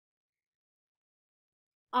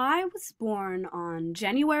I was born on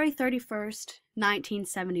January 31st,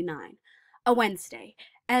 1979, a Wednesday.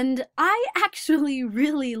 And I actually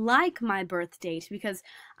really like my birth date because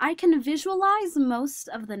I can visualize most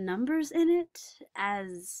of the numbers in it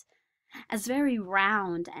as very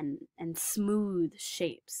round and smooth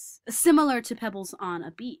shapes, similar to pebbles on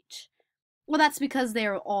a beach. Well, that's because they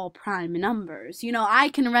are all prime numbers. I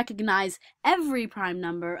can recognize every prime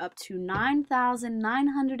number up to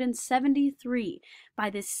 9,973 by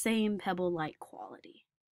this same pebble-like quality.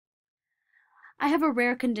 I have a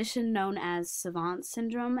rare condition known as savant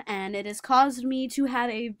syndrome, and it has caused me to have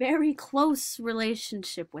a very close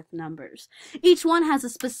relationship with numbers. Each one has a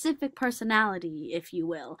specific personality, if you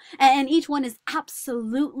will, and each one is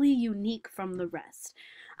absolutely unique from the rest.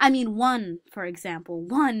 I mean, one, for example,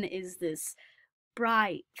 one is this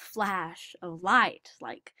bright flash of light,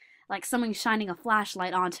 like someone shining a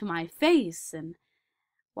flashlight onto my face, and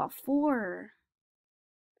while four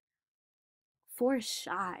is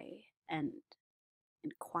shy and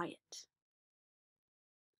quiet,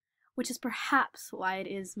 which is perhaps why it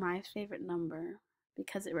is my favorite number,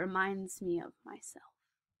 because it reminds me of myself.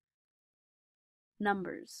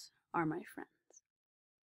 Numbers are my friends.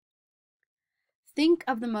 Think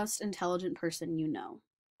of the most intelligent person you know.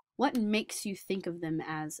 What makes you think of them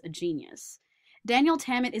as a genius? Daniel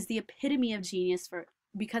Tammet is the epitome of genius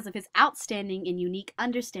because of his outstanding and unique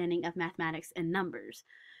understanding of mathematics and numbers.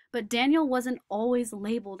 But Daniel wasn't always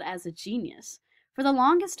labeled as a genius. For the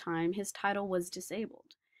longest time, his title was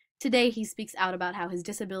disabled. Today, he speaks out about how his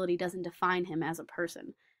disability doesn't define him as a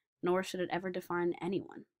person, nor should it ever define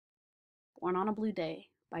anyone. Born on a Blue Day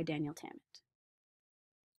by Daniel Tammet.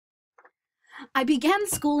 I began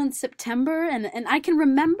school in September, and I can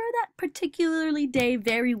remember that particularly day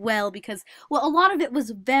very well because, well, a lot of it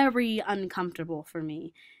was very uncomfortable for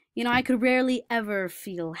me. I could rarely ever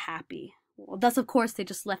feel happy. Well, thus, of course, they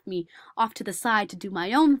just left me off to the side to do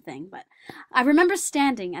my own thing, but I remember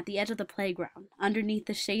standing at the edge of the playground, underneath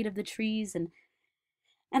the shade of the trees, and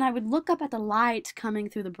I would look up at the light coming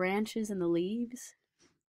through the branches and the leaves.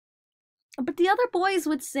 But the other boys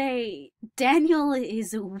would say, Daniel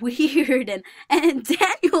is weird, and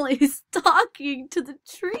Daniel is talking to the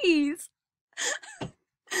trees. But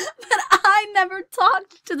I never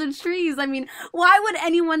talked to the trees. I mean, why would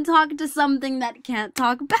anyone talk to something that can't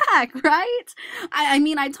talk back, right? I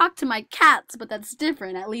mean, I talk to my cats, but that's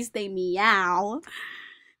different. At least they meow.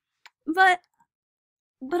 But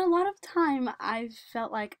a lot of time I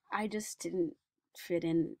felt like I just didn't fit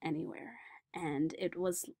in anywhere. And it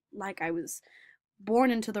was like I was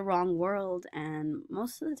born into the wrong world, and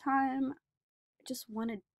most of the time I just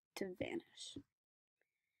wanted to vanish.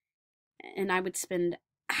 And I would spend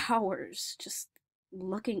hours just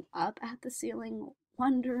looking up at the ceiling,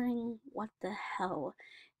 wondering what the hell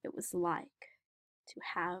it was like to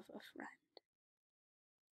have a friend.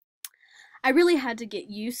 I really had to get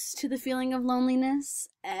used to the feeling of loneliness,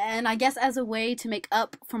 and I guess as a way to make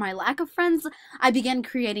up for my lack of friends, I began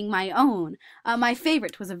creating my own. My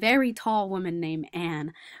favorite was a very tall woman named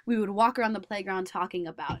Anne. We would walk around the playground talking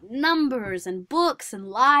about numbers and books and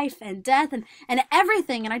life and death and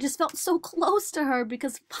everything, and I just felt so close to her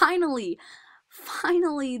because finally,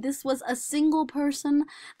 this was a single person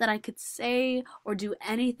that I could say or do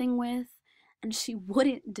anything with, and she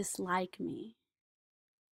wouldn't dislike me.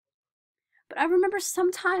 But I remember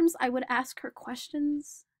sometimes I would ask her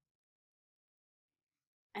questions,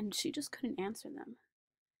 and she just couldn't answer them.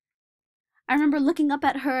 I remember looking up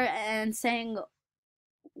at her and saying,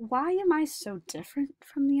 "Why am I so different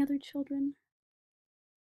from the other children?"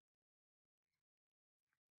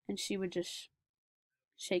 And she would just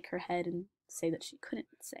shake her head and say that she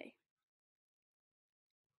couldn't say.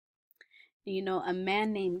 A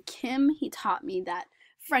man named Kim, he taught me that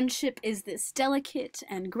friendship is this delicate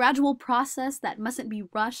and gradual process that mustn't be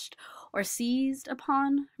rushed or seized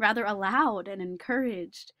upon, rather allowed and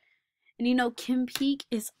encouraged. And Kim Peek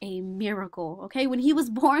is a miracle, okay? When he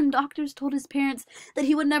was born, doctors told his parents that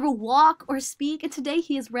he would never walk or speak, and today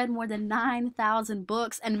he has read more than 9,000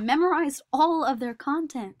 books and memorized all of their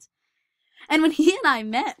content. And when he and I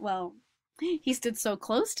met, well, he stood so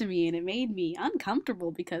close to me and it made me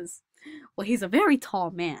uncomfortable because, well, he's a very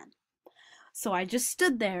tall man. So I just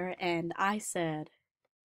stood there and I said,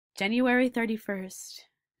 January 31st,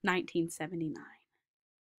 1979.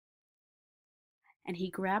 And he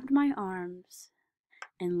grabbed my arms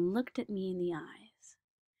and looked at me in the eyes.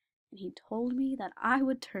 And he told me that I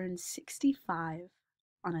would turn 65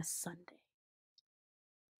 on a Sunday.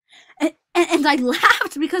 And I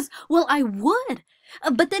laughed because, well, I would.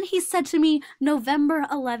 But then he said to me, November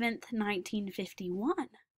 11th, 1951.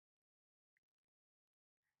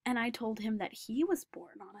 And I told him that he was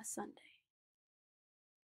born on a Sunday.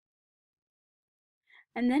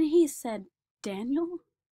 And then he said, Daniel,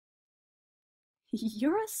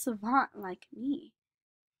 you're a savant like me.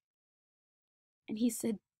 And he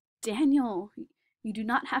said, Daniel, you do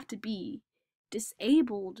not have to be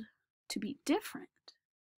disabled to be different.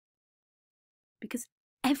 Because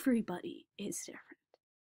everybody is different.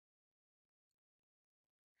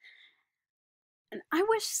 And I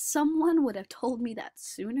wish someone would have told me that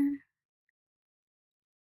sooner.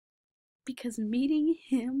 Because meeting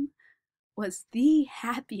him was the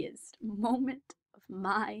happiest moment of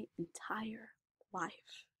my entire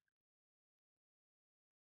life.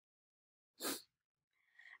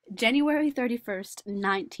 January 31st,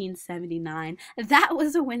 1979. That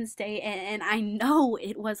was a Wednesday, and I know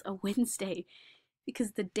it was a Wednesday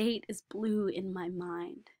because the date is blue in my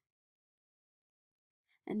mind.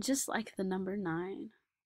 And just like the number 9,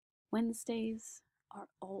 Wednesdays are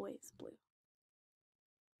always blue.